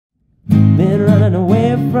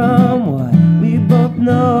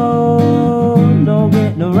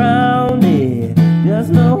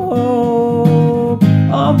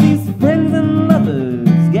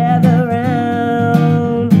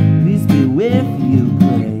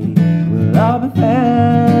be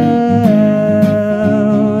found.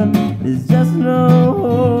 There's just no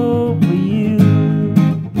hope for you.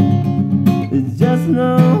 There's just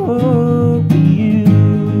no hope for you.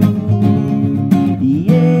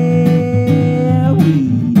 Yeah, we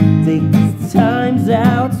take these times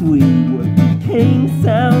out, we work the king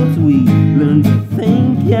sounds, we learn to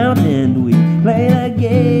think, count, and we play the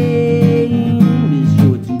game. Be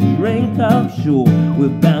sure to drink up, sure we're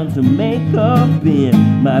bound to make up.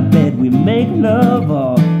 In my bed we make love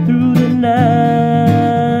all through the night.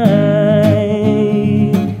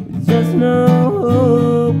 There's just no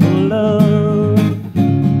hope for love.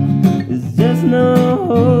 There's just no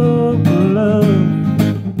hope for love.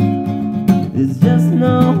 There's just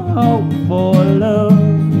no hope for love.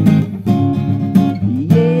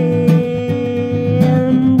 Yeah,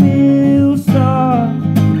 and we'll start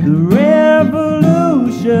the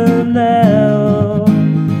revolution now.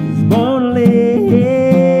 It's born to live.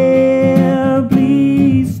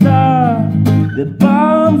 Please start the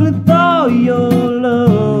bombs with all your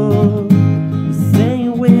love. Sing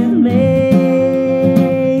it with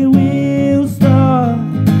me. We'll start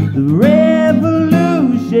the revolution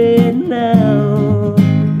now.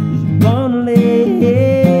 It's born to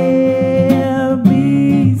live.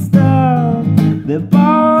 Please start the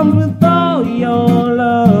bombs with all your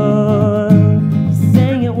love.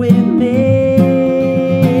 Sing it with me.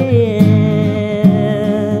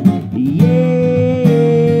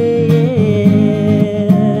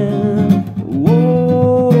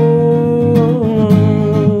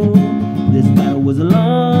 Was a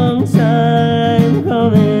long time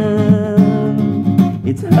coming.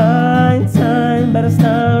 It's high time, better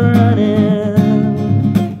start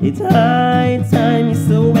running. It's high time, you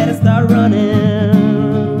so better start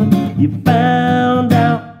running. You found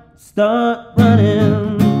out, start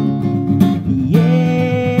running. Yeah,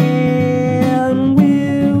 and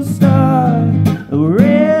we'll start a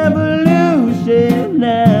revolution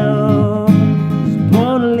now. Just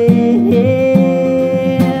wanna live.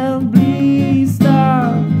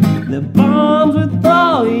 The bombs with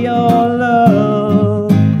all your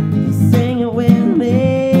love. Sing it with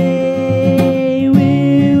me.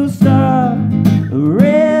 We'll start a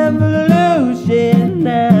revolution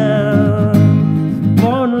now.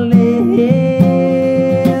 Born to live.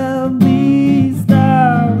 Please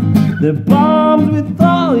start the bombs with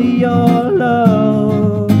all your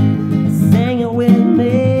love.